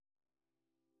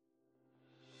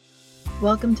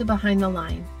Welcome to Behind the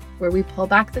Line, where we pull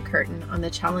back the curtain on the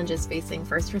challenges facing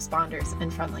first responders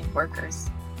and frontline workers.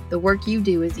 The work you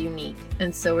do is unique,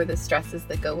 and so are the stresses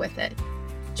that go with it.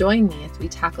 Join me as we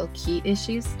tackle key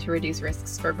issues to reduce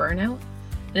risks for burnout,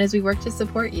 and as we work to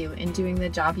support you in doing the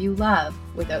job you love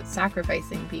without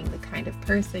sacrificing being the kind of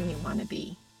person you want to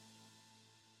be.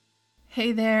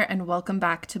 Hey there, and welcome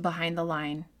back to Behind the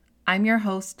Line. I'm your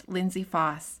host, Lindsay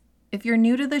Foss. If you're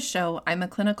new to the show, I'm a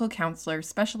clinical counselor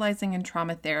specializing in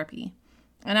trauma therapy.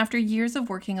 And after years of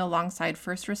working alongside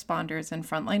first responders and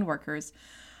frontline workers,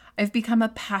 I've become a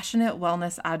passionate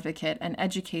wellness advocate and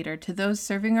educator to those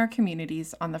serving our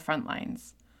communities on the front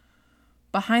lines.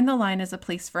 Behind the Line is a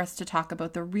place for us to talk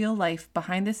about the real life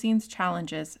behind the scenes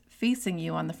challenges facing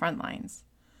you on the front lines.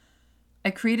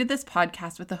 I created this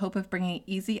podcast with the hope of bringing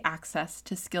easy access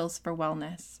to skills for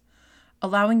wellness,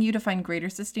 allowing you to find greater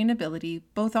sustainability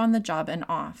both on the job and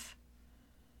off.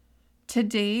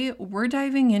 Today, we're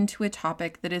diving into a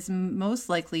topic that is most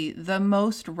likely the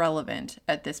most relevant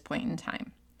at this point in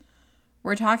time.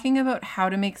 We're talking about how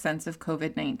to make sense of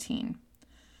COVID-19,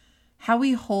 how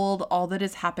we hold all that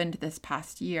has happened this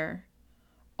past year,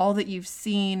 all that you've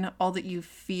seen, all that you've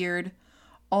feared,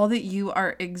 all that you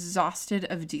are exhausted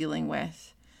of dealing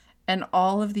with, and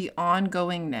all of the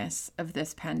ongoingness of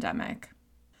this pandemic.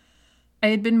 I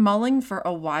had been mulling for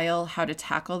a while how to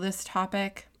tackle this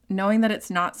topic, knowing that it's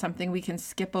not something we can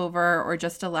skip over or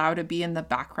just allow to be in the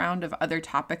background of other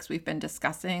topics we've been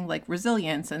discussing, like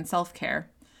resilience and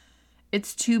self-care.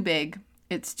 It's too big,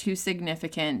 it's too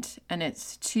significant, and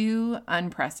it's too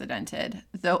unprecedented,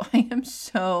 though I am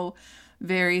so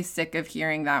very sick of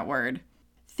hearing that word.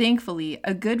 Thankfully,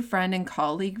 a good friend and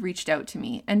colleague reached out to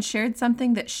me and shared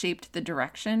something that shaped the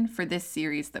direction for this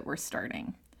series that we're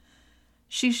starting.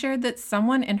 She shared that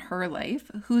someone in her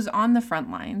life who's on the front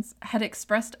lines had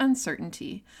expressed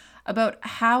uncertainty about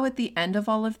how at the end of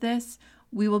all of this,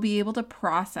 we will be able to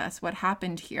process what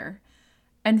happened here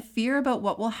and fear about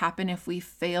what will happen if we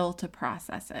fail to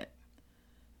process it.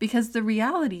 Because the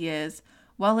reality is,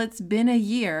 while it's been a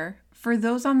year, for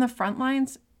those on the front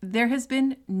lines, there has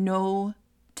been no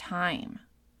time.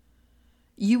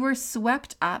 You were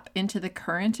swept up into the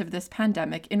current of this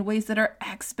pandemic in ways that are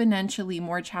exponentially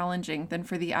more challenging than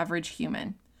for the average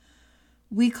human.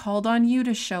 We called on you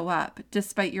to show up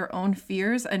despite your own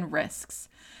fears and risks,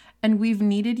 and we've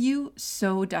needed you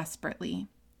so desperately.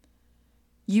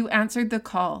 You answered the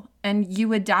call, and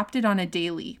you adapted on a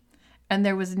daily, and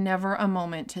there was never a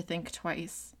moment to think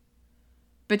twice.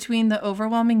 Between the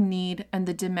overwhelming need and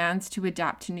the demands to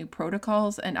adapt to new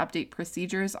protocols and update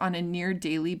procedures on a near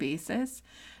daily basis,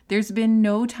 there's been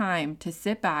no time to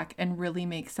sit back and really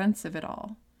make sense of it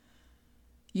all.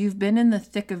 You've been in the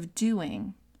thick of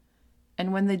doing,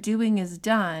 and when the doing is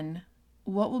done,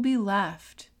 what will be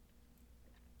left?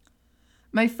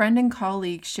 My friend and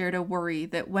colleague shared a worry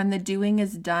that when the doing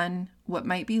is done, what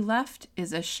might be left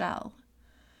is a shell.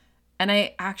 And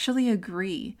I actually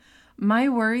agree. My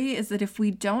worry is that if we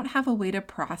don't have a way to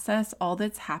process all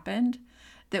that's happened,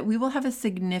 that we will have a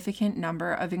significant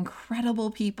number of incredible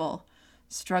people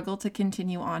struggle to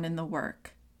continue on in the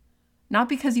work. Not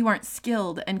because you aren't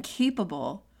skilled and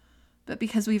capable, but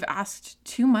because we've asked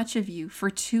too much of you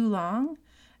for too long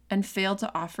and failed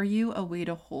to offer you a way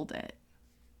to hold it.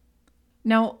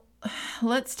 Now,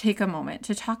 let's take a moment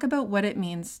to talk about what it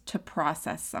means to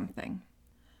process something.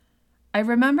 I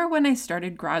remember when I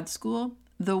started grad school,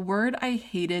 the word I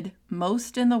hated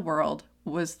most in the world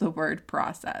was the word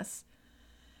process.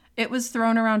 It was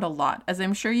thrown around a lot, as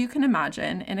I'm sure you can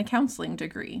imagine, in a counseling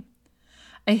degree.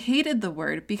 I hated the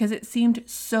word because it seemed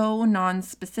so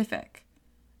non-specific.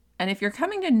 And if you're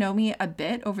coming to know me a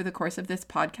bit over the course of this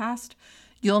podcast,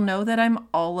 you'll know that I'm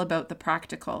all about the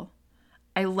practical.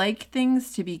 I like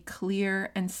things to be clear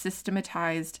and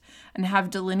systematized and have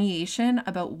delineation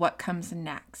about what comes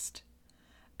next.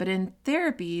 But in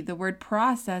therapy, the word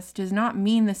process does not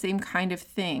mean the same kind of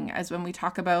thing as when we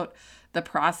talk about the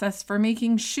process for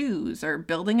making shoes or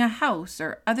building a house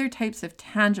or other types of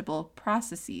tangible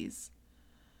processes.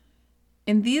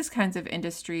 In these kinds of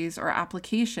industries or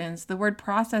applications, the word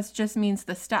process just means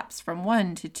the steps from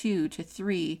 1 to 2 to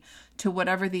 3 to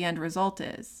whatever the end result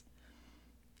is.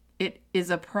 It is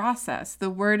a process.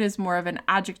 The word is more of an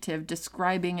adjective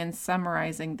describing and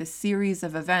summarizing the series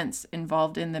of events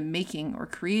involved in the making or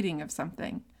creating of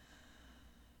something.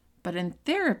 But in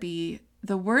therapy,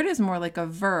 the word is more like a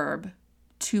verb,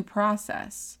 to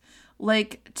process,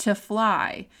 like to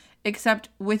fly, except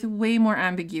with way more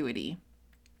ambiguity.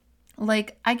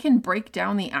 Like, I can break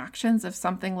down the actions of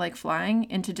something like flying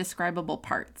into describable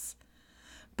parts.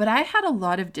 But I had a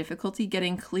lot of difficulty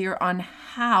getting clear on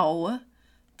how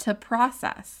to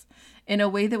process in a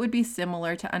way that would be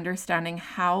similar to understanding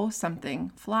how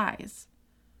something flies.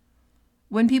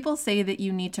 When people say that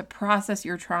you need to process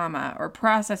your trauma or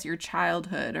process your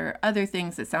childhood or other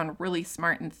things that sound really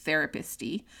smart and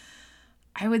therapist-y,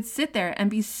 I would sit there and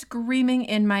be screaming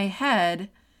in my head,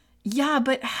 yeah,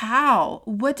 but how?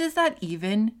 What does that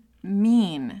even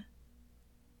mean?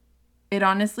 It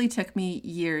honestly took me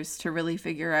years to really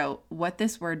figure out what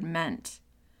this word meant.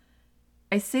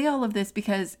 I say all of this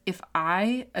because if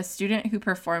I, a student who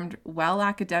performed well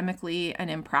academically and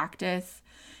in practice,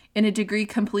 in a degree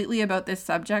completely about this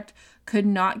subject, could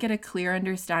not get a clear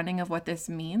understanding of what this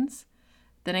means,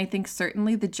 then I think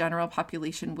certainly the general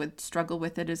population would struggle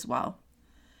with it as well.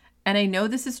 And I know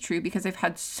this is true because I've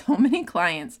had so many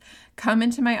clients come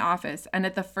into my office and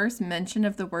at the first mention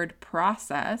of the word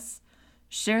process,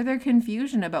 share their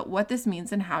confusion about what this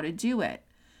means and how to do it.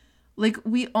 Like,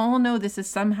 we all know this is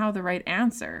somehow the right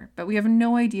answer, but we have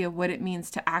no idea what it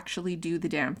means to actually do the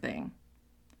damn thing.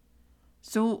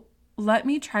 So let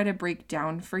me try to break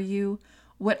down for you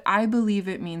what I believe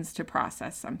it means to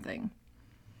process something.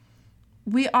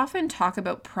 We often talk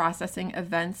about processing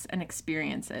events and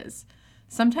experiences,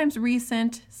 sometimes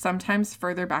recent, sometimes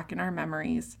further back in our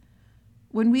memories.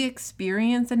 When we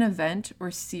experience an event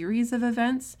or series of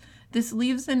events, this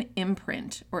leaves an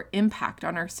imprint or impact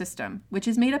on our system, which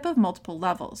is made up of multiple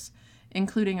levels,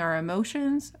 including our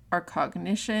emotions, our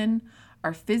cognition,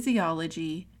 our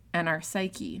physiology, and our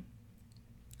psyche.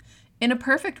 In a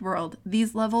perfect world,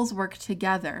 these levels work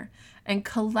together and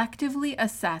collectively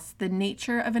assess the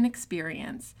nature of an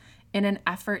experience in an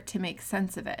effort to make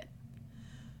sense of it.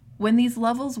 When these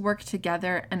levels work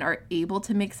together and are able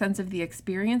to make sense of the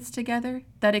experience together,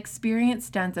 that experience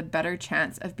stands a better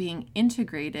chance of being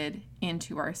integrated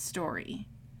into our story,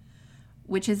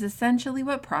 which is essentially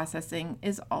what processing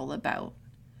is all about.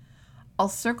 I'll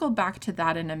circle back to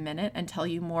that in a minute and tell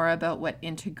you more about what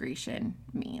integration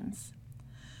means.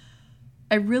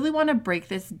 I really want to break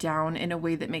this down in a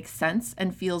way that makes sense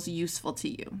and feels useful to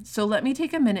you. So let me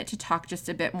take a minute to talk just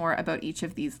a bit more about each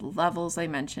of these levels I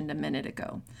mentioned a minute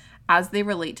ago, as they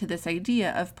relate to this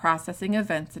idea of processing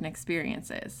events and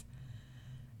experiences.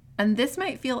 And this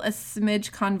might feel a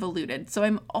smidge convoluted, so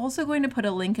I'm also going to put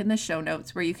a link in the show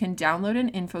notes where you can download an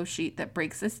info sheet that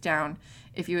breaks this down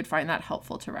if you would find that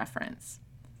helpful to reference.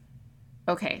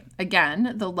 Okay,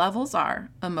 again, the levels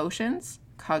are emotions,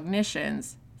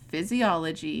 cognitions,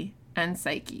 physiology, and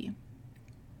psyche.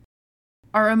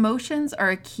 Our emotions are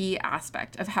a key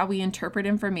aspect of how we interpret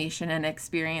information and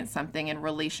experience something in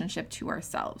relationship to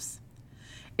ourselves.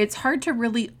 It's hard to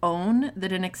really own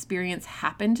that an experience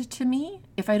happened to me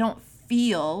if I don't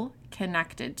feel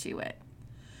connected to it.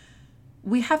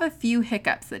 We have a few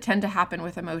hiccups that tend to happen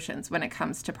with emotions when it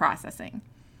comes to processing.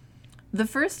 The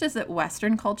first is that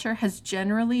Western culture has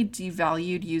generally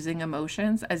devalued using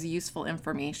emotions as useful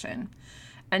information,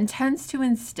 and tends to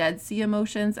instead see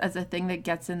emotions as a thing that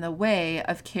gets in the way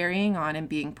of carrying on and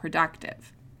being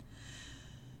productive.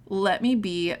 Let me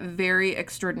be very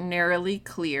extraordinarily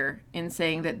clear in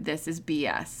saying that this is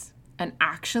BS, and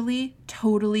actually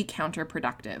totally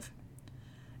counterproductive.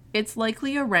 It's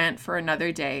likely a rant for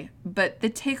another day, but the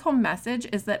take-home message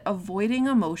is that avoiding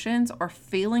emotions or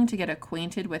failing to get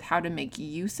acquainted with how to make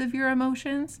use of your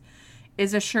emotions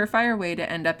is a surefire way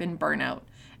to end up in burnout,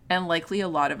 and likely a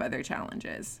lot of other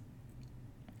challenges.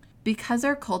 Because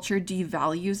our culture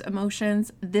devalues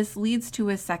emotions, this leads to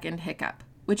a second hiccup,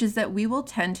 which is that we will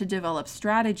tend to develop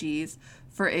strategies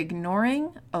for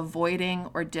ignoring, avoiding,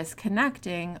 or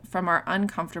disconnecting from our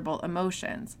uncomfortable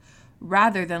emotions,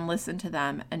 rather than listen to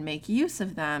them and make use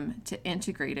of them to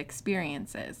integrate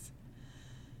experiences.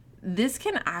 This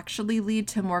can actually lead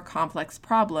to more complex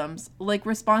problems, like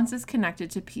responses connected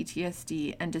to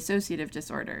PTSD and dissociative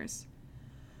disorders.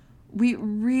 We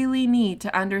really need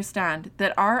to understand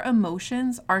that our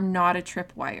emotions are not a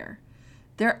tripwire.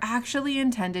 They're actually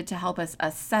intended to help us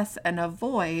assess and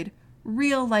avoid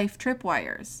real-life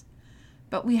tripwires.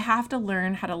 But we have to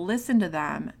learn how to listen to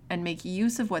them and make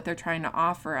use of what they're trying to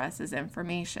offer us as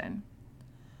information.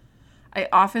 I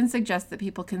often suggest that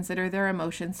people consider their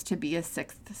emotions to be a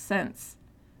sixth sense.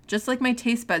 Just like my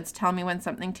taste buds tell me when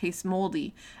something tastes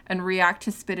moldy and react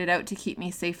to spit it out to keep me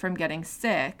safe from getting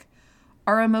sick,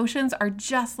 our emotions are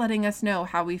just letting us know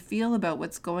how we feel about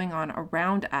what's going on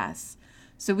around us,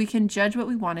 so we can judge what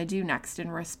we want to do next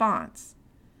in response.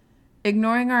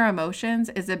 Ignoring our emotions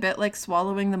is a bit like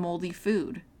swallowing the moldy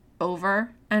food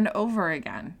over and over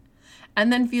again,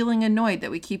 and then feeling annoyed that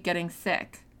we keep getting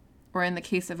sick, or in the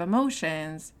case of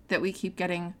emotions, that we keep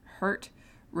getting hurt,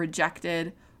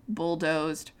 rejected,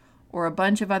 bulldozed, or a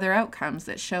bunch of other outcomes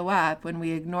that show up when we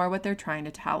ignore what they're trying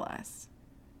to tell us.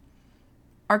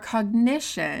 Our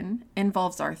cognition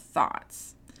involves our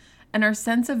thoughts and our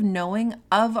sense of knowing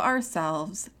of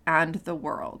ourselves and the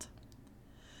world.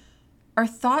 Our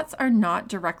thoughts are not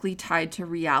directly tied to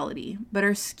reality, but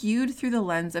are skewed through the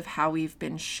lens of how we've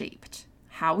been shaped.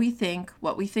 How we think,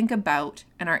 what we think about,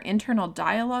 and our internal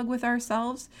dialogue with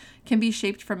ourselves can be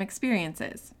shaped from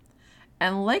experiences,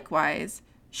 and likewise,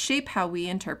 shape how we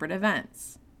interpret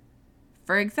events.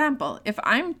 For example, if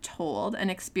I'm told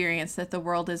and experience that the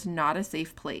world is not a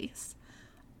safe place,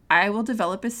 I will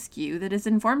develop a skew that is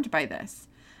informed by this,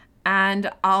 and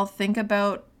I'll think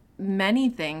about many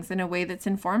things in a way that's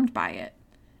informed by it.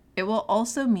 It will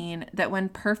also mean that when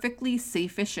perfectly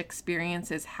safe-ish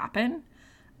experiences happen,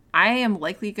 I am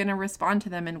likely going to respond to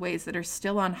them in ways that are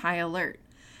still on high alert,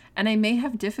 and I may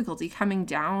have difficulty coming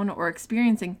down or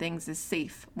experiencing things as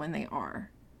safe when they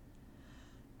are.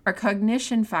 Our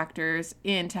cognition factors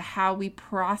into how we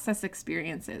process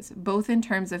experiences, both in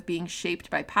terms of being shaped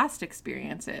by past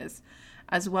experiences,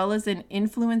 as well as in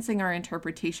influencing our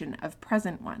interpretation of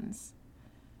present ones.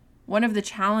 One of the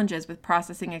challenges with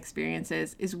processing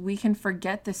experiences is we can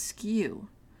forget the skew.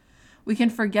 We can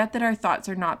forget that our thoughts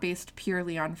are not based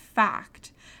purely on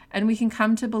fact, and we can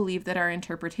come to believe that our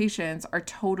interpretations are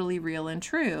totally real and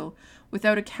true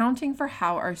without accounting for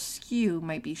how our skew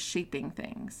might be shaping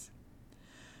things.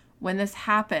 When this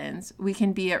happens, we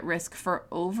can be at risk for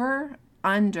over,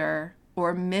 under,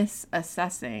 or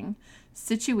misassessing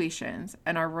situations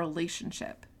and our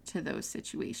relationship to those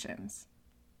situations.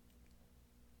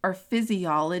 Our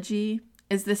physiology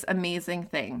is this amazing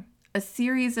thing, a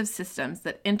series of systems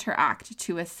that interact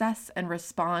to assess and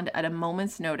respond at a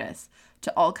moment's notice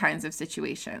to all kinds of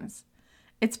situations.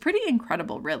 It's pretty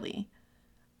incredible, really.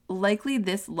 Likely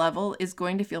this level is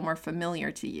going to feel more familiar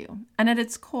to you. And at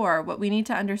its core, what we need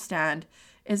to understand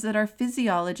is that our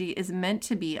physiology is meant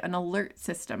to be an alert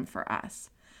system for us,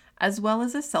 as well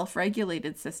as a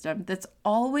self-regulated system that's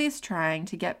always trying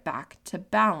to get back to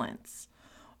balance,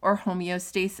 or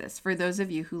homeostasis for those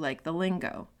of you who like the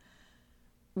lingo.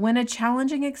 When a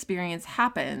challenging experience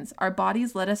happens, our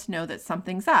bodies let us know that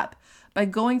something's up by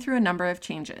going through a number of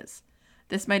changes.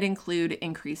 This might include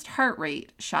increased heart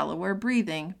rate, shallower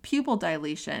breathing, pupil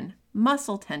dilation,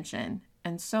 muscle tension,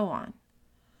 and so on.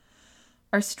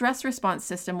 Our stress response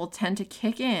system will tend to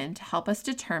kick in to help us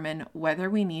determine whether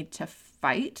we need to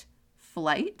fight,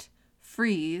 flight,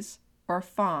 freeze, or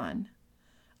fawn.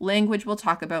 Language we'll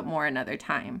talk about more another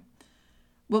time.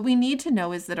 What we need to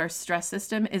know is that our stress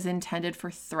system is intended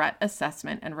for threat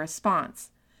assessment and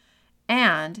response,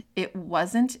 and it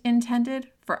wasn't intended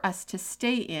for us to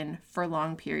stay in for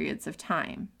long periods of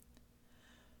time.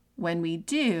 When we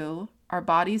do, our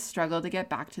bodies struggle to get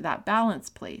back to that balance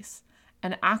place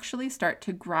and actually start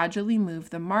to gradually move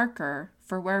the marker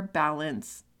for where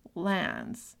balance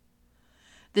lands.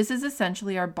 This is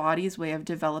essentially our body's way of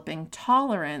developing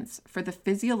tolerance for the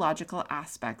physiological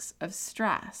aspects of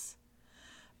stress.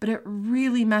 But it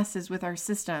really messes with our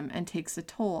system and takes a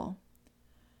toll.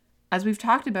 As we've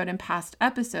talked about in past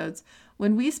episodes,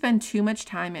 when we spend too much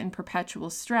time in perpetual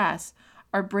stress,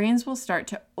 our brains will start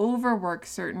to overwork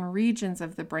certain regions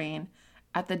of the brain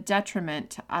at the detriment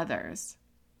to others.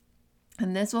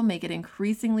 And this will make it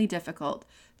increasingly difficult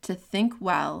to think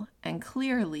well and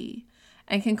clearly,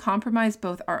 and can compromise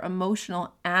both our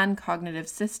emotional and cognitive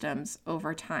systems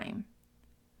over time.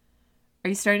 Are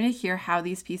you starting to hear how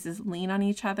these pieces lean on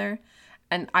each other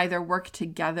and either work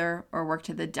together or work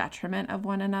to the detriment of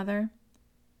one another?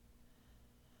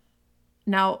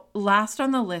 Now, last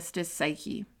on the list is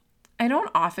psyche. I don't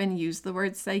often use the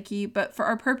word psyche, but for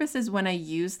our purposes, when I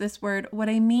use this word, what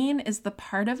I mean is the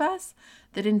part of us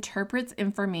that interprets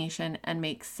information and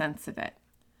makes sense of it.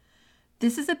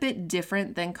 This is a bit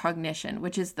different than cognition,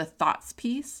 which is the thoughts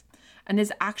piece, and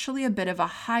is actually a bit of a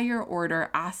higher order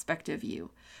aspect of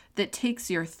you that takes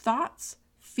your thoughts,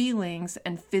 feelings,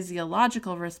 and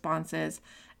physiological responses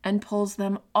and pulls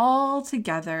them all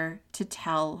together to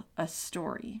tell a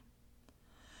story.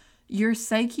 Your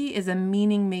psyche is a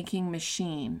meaning-making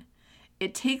machine.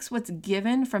 It takes what's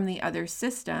given from the other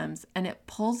systems and it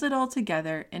pulls it all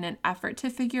together in an effort to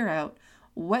figure out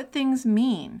what things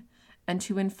mean and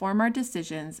to inform our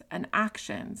decisions and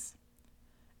actions.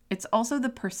 It's also the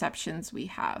perceptions we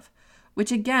have,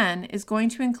 which again is going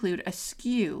to include a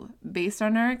skew based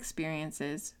on our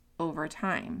experiences over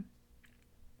time.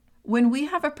 When we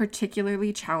have a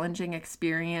particularly challenging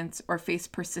experience or face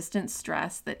persistent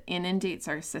stress that inundates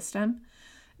our system,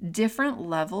 different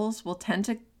levels will tend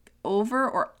to over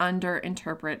or under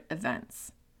interpret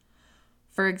events.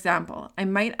 For example, I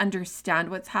might understand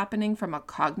what's happening from a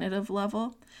cognitive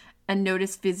level and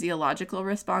notice physiological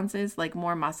responses like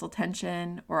more muscle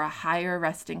tension or a higher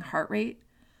resting heart rate,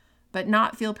 but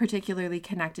not feel particularly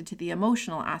connected to the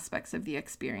emotional aspects of the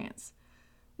experience,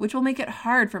 which will make it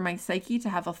hard for my psyche to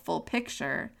have a full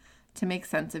picture to make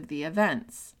sense of the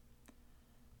events.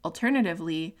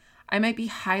 Alternatively, I might be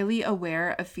highly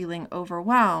aware of feeling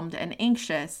overwhelmed and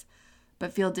anxious,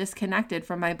 but feel disconnected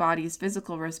from my body's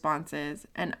physical responses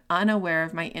and unaware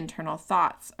of my internal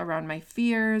thoughts around my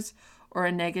fears or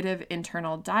a negative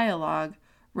internal dialogue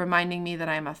reminding me that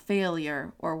I'm a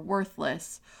failure or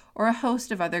worthless or a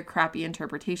host of other crappy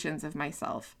interpretations of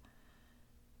myself.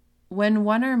 When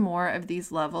one or more of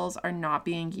these levels are not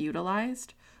being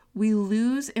utilized, we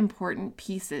lose important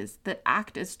pieces that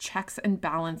act as checks and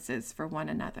balances for one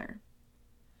another.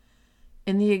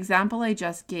 In the example I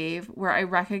just gave, where I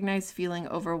recognize feeling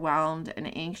overwhelmed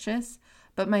and anxious,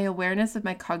 but my awareness of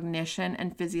my cognition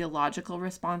and physiological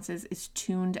responses is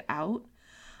tuned out,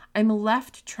 I'm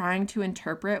left trying to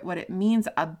interpret what it means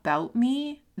about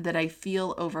me that I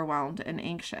feel overwhelmed and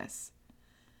anxious.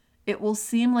 It will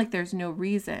seem like there's no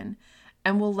reason,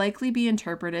 and will likely be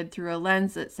interpreted through a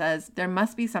lens that says there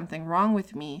must be something wrong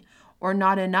with me or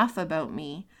not enough about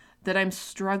me that I'm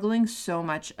struggling so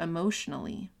much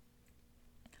emotionally.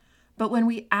 But when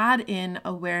we add in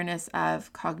awareness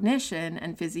of cognition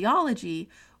and physiology,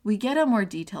 we get a more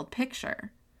detailed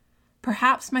picture.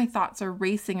 Perhaps my thoughts are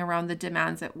racing around the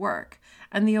demands at work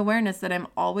and the awareness that I'm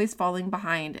always falling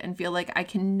behind and feel like I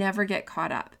can never get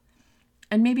caught up.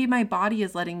 And maybe my body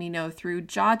is letting me know through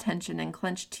jaw tension and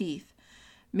clenched teeth,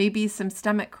 maybe some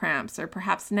stomach cramps or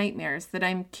perhaps nightmares, that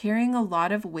I'm carrying a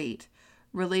lot of weight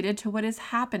related to what is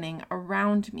happening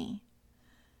around me.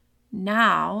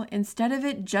 Now, instead of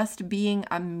it just being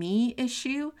a me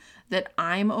issue that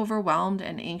I'm overwhelmed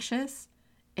and anxious,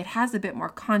 it has a bit more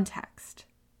context.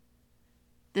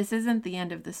 This isn't the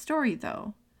end of the story,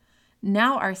 though.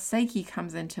 Now our psyche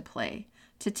comes into play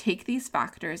to take these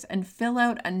factors and fill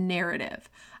out a narrative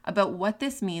about what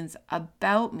this means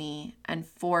about me and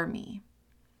for me.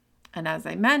 And as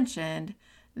I mentioned,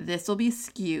 this will be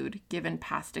skewed given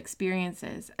past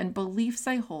experiences and beliefs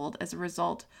I hold as a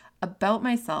result about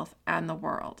myself and the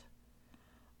world.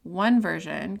 One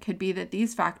version could be that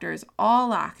these factors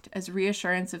all act as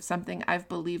reassurance of something I've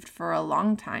believed for a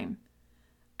long time.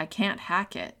 I can't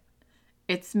hack it.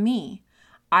 It's me.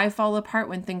 I fall apart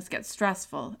when things get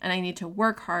stressful, and I need to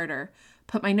work harder,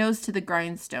 put my nose to the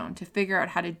grindstone to figure out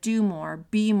how to do more,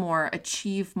 be more,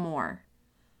 achieve more.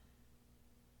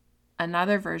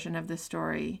 Another version of the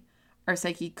story our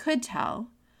psyche could tell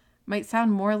might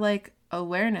sound more like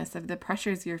awareness of the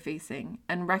pressures you're facing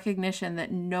and recognition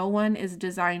that no one is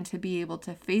designed to be able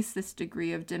to face this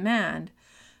degree of demand,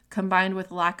 combined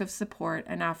with lack of support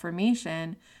and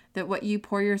affirmation that what you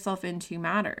pour yourself into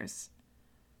matters.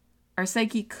 Our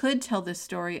psyche could tell the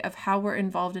story of how we're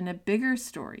involved in a bigger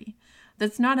story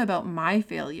that's not about my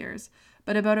failures,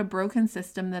 but about a broken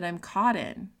system that I'm caught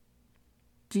in.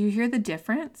 Do you hear the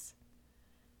difference?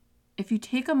 If you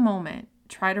take a moment,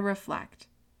 try to reflect.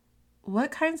 What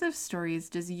kinds of stories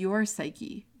does your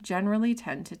psyche generally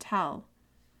tend to tell?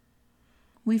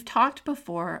 We've talked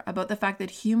before about the fact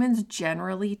that humans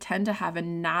generally tend to have a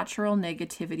natural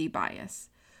negativity bias,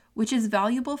 which is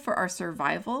valuable for our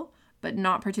survival, but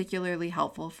not particularly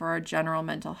helpful for our general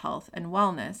mental health and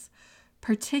wellness,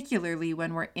 particularly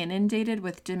when we're inundated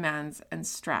with demands and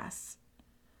stress.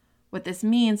 What this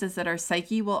means is that our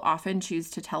psyche will often choose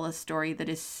to tell a story that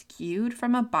is skewed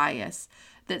from a bias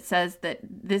that says that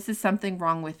this is something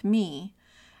wrong with me,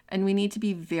 and we need to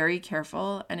be very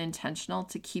careful and intentional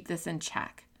to keep this in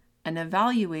check and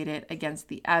evaluate it against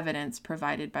the evidence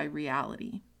provided by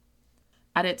reality.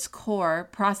 At its core,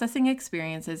 processing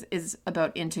experiences is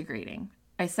about integrating.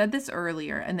 I said this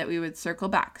earlier and that we would circle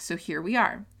back, so here we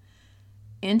are.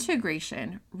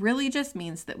 Integration really just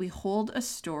means that we hold a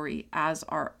story as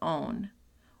our own.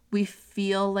 We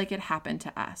feel like it happened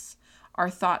to us. Our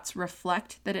thoughts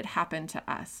reflect that it happened to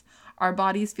us. Our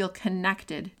bodies feel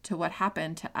connected to what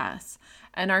happened to us.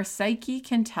 And our psyche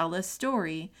can tell a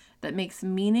story that makes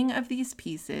meaning of these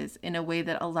pieces in a way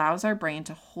that allows our brain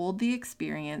to hold the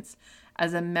experience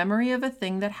as a memory of a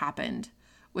thing that happened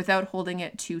without holding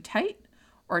it too tight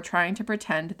or trying to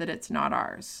pretend that it's not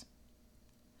ours.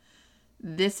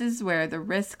 This is where the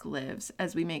risk lives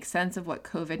as we make sense of what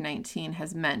COVID-19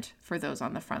 has meant for those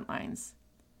on the front lines.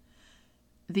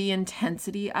 The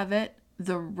intensity of it,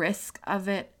 the risk of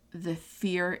it, the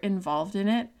fear involved in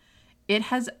it, it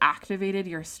has activated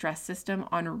your stress system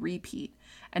on repeat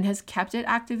and has kept it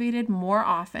activated more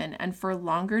often and for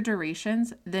longer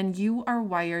durations than you are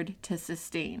wired to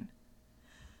sustain.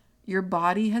 Your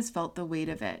body has felt the weight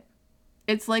of it.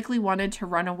 It's likely wanted to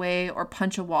run away or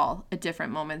punch a wall at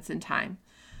different moments in time.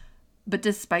 But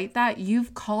despite that,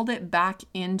 you've called it back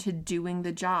into doing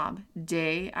the job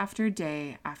day after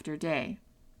day after day.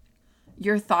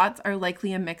 Your thoughts are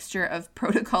likely a mixture of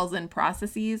protocols and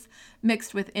processes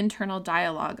mixed with internal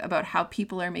dialogue about how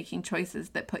people are making choices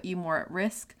that put you more at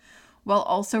risk, while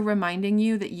also reminding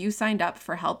you that you signed up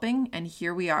for helping, and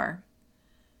here we are.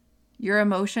 Your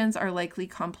emotions are likely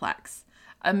complex,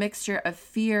 a mixture of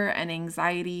fear and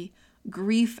anxiety,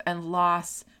 grief and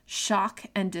loss, shock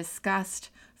and disgust,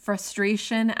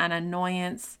 frustration and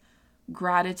annoyance,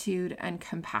 gratitude and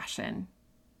compassion.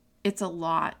 It's a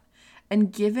lot.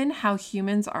 And given how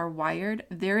humans are wired,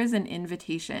 there is an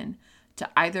invitation to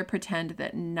either pretend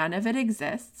that none of it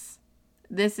exists.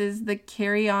 This is the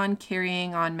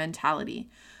carrying on mentality,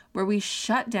 where we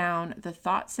shut down the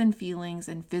thoughts and feelings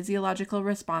and physiological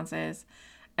responses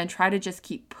and try to just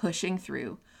keep pushing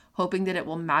through, hoping that it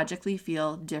will magically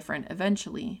feel different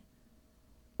eventually.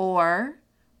 Or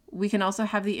we can also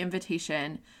have the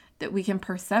invitation that we can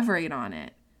perseverate on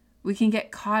it. We can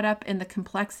get caught up in the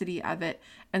complexity of it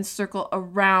and circle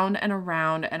around and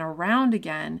around and around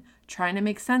again, trying to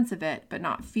make sense of it, but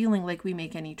not feeling like we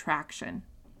make any traction.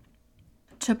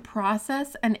 To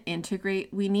process and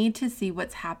integrate, we need to see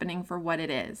what's happening for what it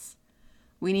is.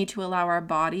 We need to allow our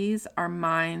bodies, our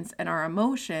minds, and our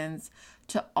emotions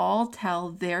to all tell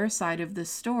their side of the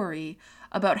story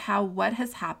about how what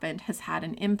has happened has had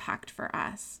an impact for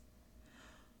us.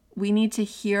 We need to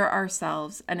hear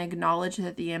ourselves and acknowledge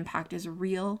that the impact is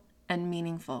real and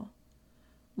meaningful.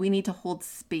 We need to hold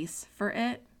space for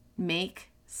it,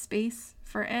 make space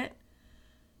for it.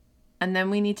 And then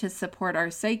we need to support our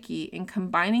psyche in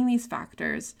combining these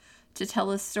factors to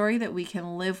tell a story that we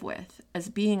can live with as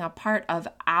being a part of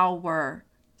our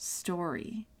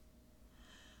story.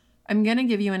 I'm going to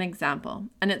give you an example,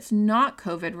 and it's not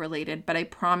COVID related, but I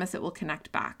promise it will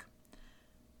connect back.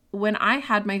 When I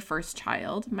had my first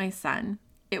child, my son,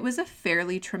 it was a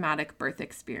fairly traumatic birth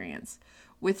experience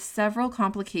with several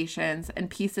complications and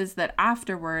pieces that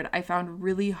afterward I found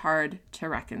really hard to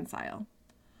reconcile.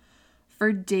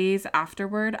 For days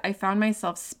afterward, I found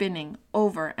myself spinning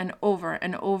over and over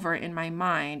and over in my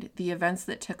mind the events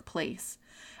that took place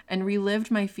and relived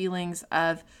my feelings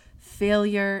of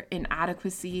failure,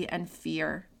 inadequacy, and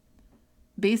fear.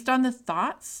 Based on the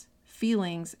thoughts,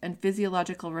 feelings, and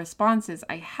physiological responses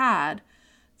I had,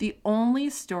 the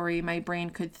only story my brain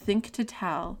could think to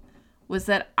tell was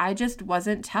that I just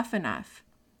wasn't tough enough.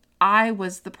 I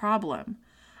was the problem.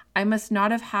 I must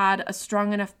not have had a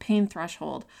strong enough pain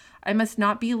threshold. I must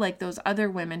not be like those other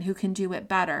women who can do it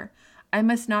better. I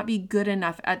must not be good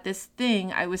enough at this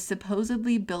thing I was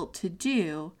supposedly built to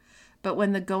do, but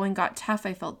when the going got tough,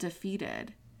 I felt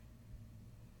defeated.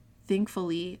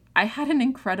 Thankfully, I had an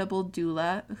incredible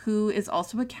doula who is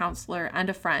also a counselor and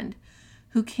a friend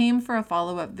who came for a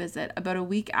follow-up visit about a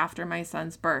week after my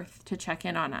son's birth to check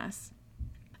in on us.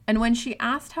 And when she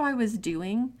asked how I was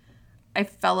doing, I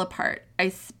fell apart. I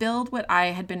spilled what I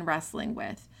had been wrestling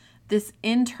with, this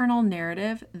internal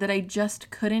narrative that I just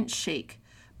couldn't shake,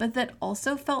 but that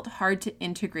also felt hard to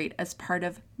integrate as part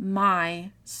of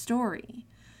my story.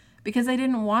 Because I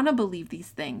didn't want to believe these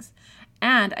things.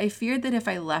 And I feared that if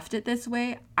I left it this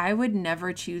way, I would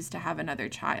never choose to have another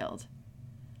child.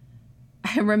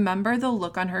 I remember the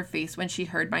look on her face when she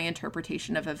heard my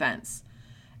interpretation of events.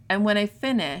 And when I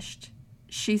finished,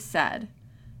 she said,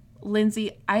 "Lindsay,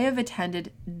 I have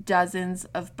attended dozens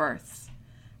of births.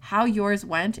 How yours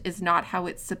went is not how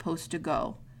it's supposed to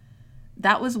go.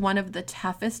 That was one of the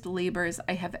toughest labors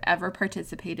I have ever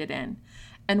participated in.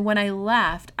 And when I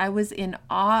left, I was in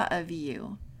awe of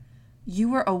you. You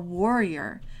were a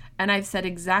warrior, and I've said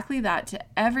exactly that to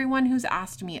everyone who's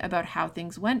asked me about how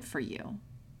things went for you."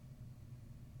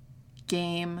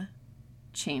 Game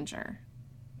changer.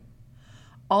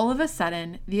 All of a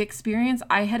sudden, the experience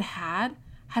I had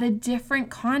a different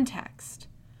context.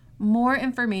 More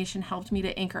information helped me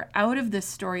to anchor out of this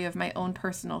story of my own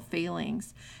personal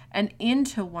failings and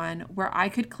into one where I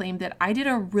could claim that I did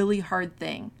a really hard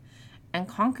thing and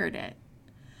conquered it.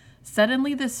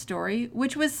 Suddenly, this story,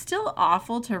 which was still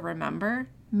awful to remember,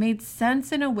 made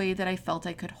sense in a way that I felt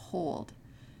I could hold.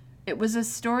 It was a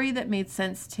story that made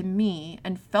sense to me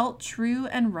and felt true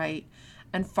and right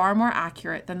and far more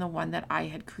accurate than the one that I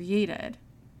had created.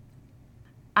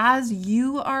 As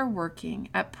you are working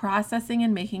at processing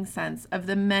and making sense of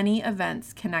the many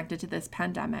events connected to this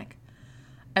pandemic,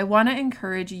 I want to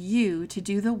encourage you to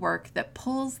do the work that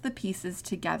pulls the pieces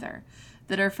together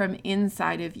that are from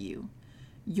inside of you,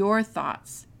 your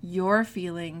thoughts, your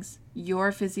feelings,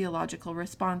 your physiological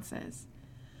responses.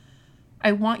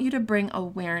 I want you to bring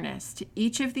awareness to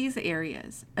each of these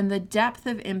areas and the depth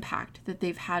of impact that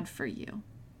they've had for you.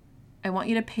 I want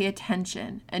you to pay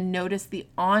attention and notice the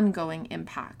ongoing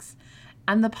impacts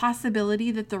and the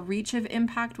possibility that the reach of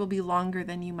impact will be longer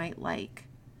than you might like.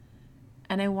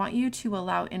 And I want you to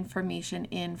allow information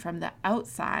in from the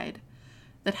outside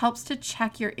that helps to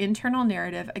check your internal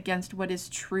narrative against what is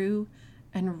true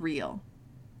and real.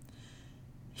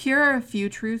 Here are a few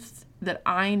truths that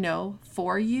I know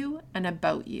for you and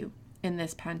about you in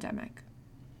this pandemic.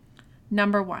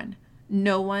 Number 1,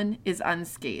 no one is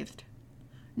unscathed.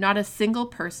 Not a single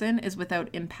person is without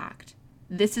impact.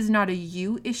 This is not a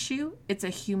you issue, it's a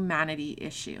humanity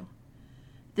issue.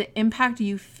 The impact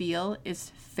you feel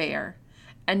is fair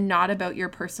and not about your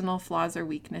personal flaws or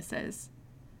weaknesses.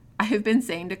 I have been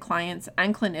saying to clients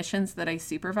and clinicians that I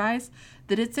supervise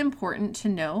that it's important to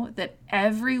know that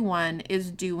everyone is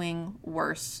doing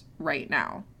worse right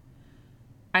now.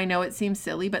 I know it seems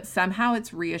silly, but somehow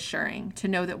it's reassuring to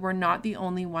know that we're not the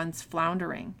only ones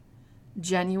floundering.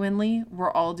 Genuinely,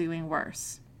 we're all doing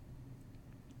worse.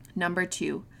 Number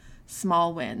 2,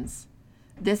 small wins.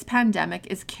 This pandemic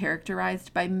is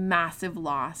characterized by massive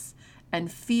loss and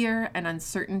fear and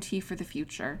uncertainty for the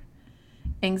future.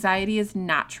 Anxiety is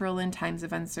natural in times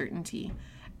of uncertainty,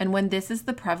 and when this is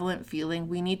the prevalent feeling,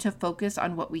 we need to focus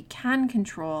on what we can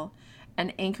control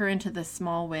and anchor into the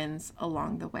small wins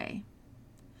along the way.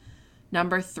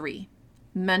 Number 3,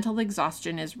 mental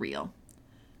exhaustion is real.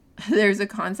 There's a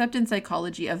concept in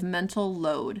psychology of mental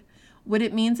load. What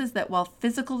it means is that while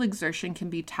physical exertion can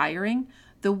be tiring,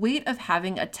 the weight of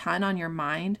having a ton on your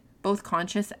mind, both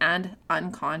conscious and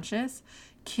unconscious,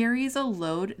 carries a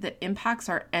load that impacts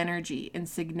our energy in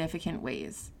significant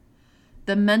ways.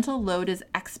 The mental load is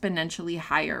exponentially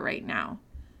higher right now,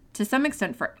 to some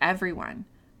extent for everyone,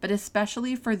 but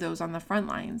especially for those on the front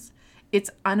lines. It's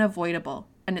unavoidable,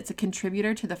 and it's a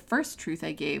contributor to the first truth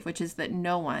I gave, which is that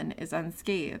no one is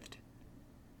unscathed.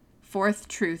 Fourth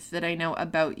truth that I know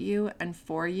about you and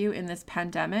for you in this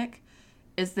pandemic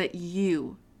is that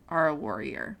you are a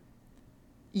warrior.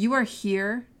 You are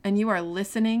here and you are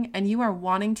listening and you are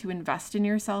wanting to invest in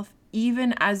yourself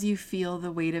even as you feel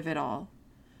the weight of it all.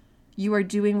 You are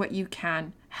doing what you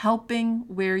can, helping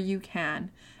where you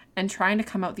can, and trying to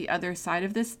come out the other side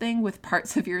of this thing with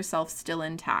parts of yourself still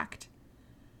intact.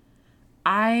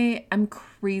 I am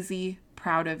crazy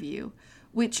proud of you,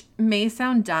 which may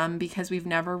sound dumb because we've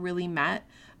never really met,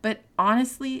 but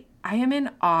honestly, I am in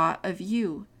awe of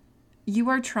you. You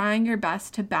are trying your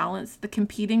best to balance the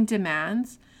competing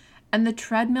demands and the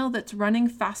treadmill that's running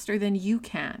faster than you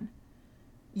can.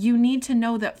 You need to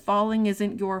know that falling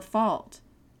isn't your fault.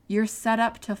 You're set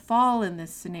up to fall in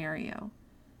this scenario.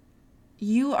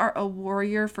 You are a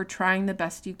warrior for trying the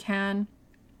best you can,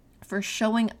 for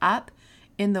showing up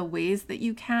in the ways that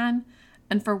you can,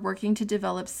 and for working to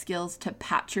develop skills to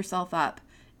patch yourself up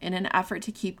in an effort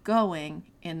to keep going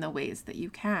in the ways that you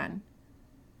can.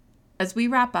 As we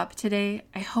wrap up today,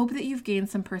 I hope that you've gained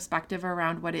some perspective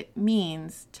around what it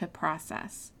means to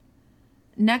process.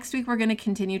 Next week, we're going to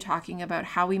continue talking about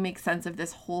how we make sense of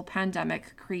this whole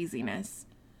pandemic craziness.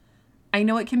 I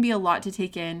know it can be a lot to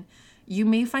take in. You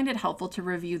may find it helpful to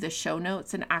review the show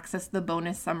notes and access the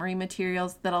bonus summary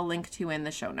materials that I'll link to in the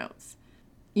show notes.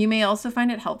 You may also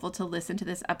find it helpful to listen to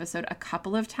this episode a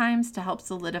couple of times to help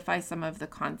solidify some of the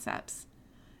concepts.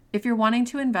 If you're wanting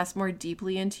to invest more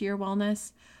deeply into your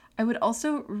wellness, I would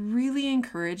also really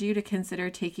encourage you to consider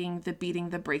taking the Beating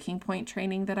the Breaking Point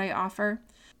training that I offer.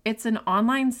 It's an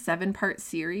online 7-part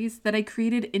series that I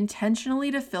created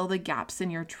intentionally to fill the gaps in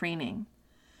your training.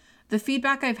 The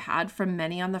feedback I've had from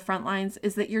many on the front lines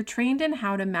is that you're trained in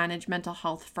how to manage mental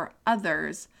health for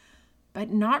others, but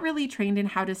not really trained in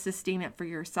how to sustain it for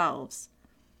yourselves.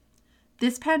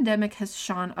 This pandemic has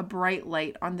shone a bright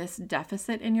light on this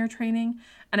deficit in your training,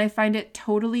 and I find it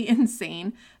totally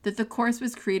insane that the course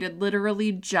was created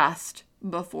literally just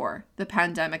before the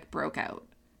pandemic broke out.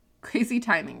 Crazy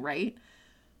timing, right?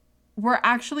 We're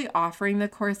actually offering the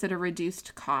course at a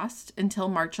reduced cost until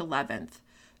March 11th,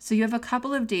 so you have a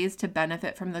couple of days to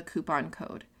benefit from the coupon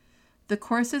code. The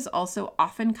course is also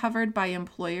often covered by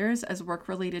employers as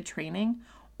work-related training,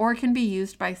 or can be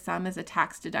used by some as a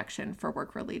tax deduction for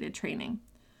work-related training.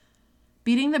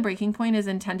 Beating the Breaking Point is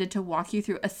intended to walk you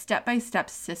through a step-by-step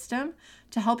system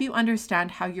to help you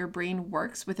understand how your brain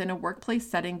works within a workplace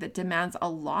setting that demands a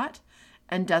lot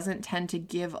and doesn't tend to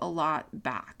give a lot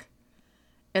back.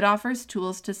 It offers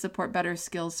tools to support better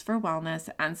skills for wellness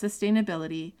and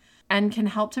sustainability, and can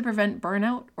help to prevent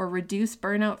burnout or reduce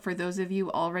burnout for those of you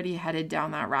already headed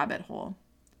down that rabbit hole.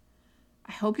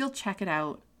 I hope you'll check it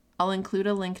out. I'll include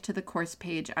a link to the course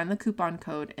page and the coupon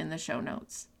code in the show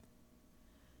notes.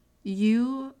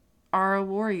 You are a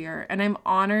warrior, and I'm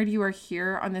honored you are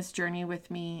here on this journey with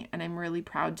me, and I'm really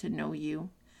proud to know you,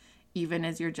 even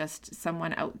as you're just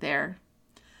someone out there.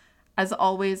 As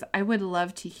always, I would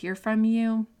love to hear from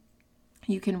you.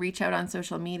 You can reach out on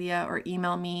social media or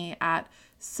email me at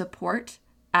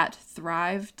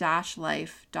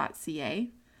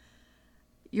support@thrive-life.ca.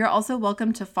 You're also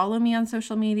welcome to follow me on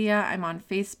social media. I'm on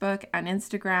Facebook and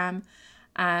Instagram.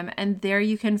 And there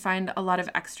you can find a lot of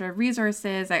extra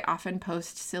resources. I often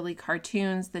post silly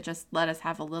cartoons that just let us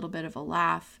have a little bit of a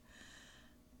laugh.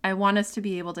 I want us to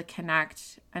be able to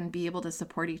connect and be able to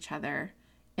support each other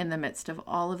in the midst of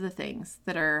all of the things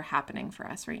that are happening for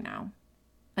us right now.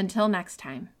 Until next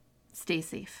time, stay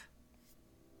safe.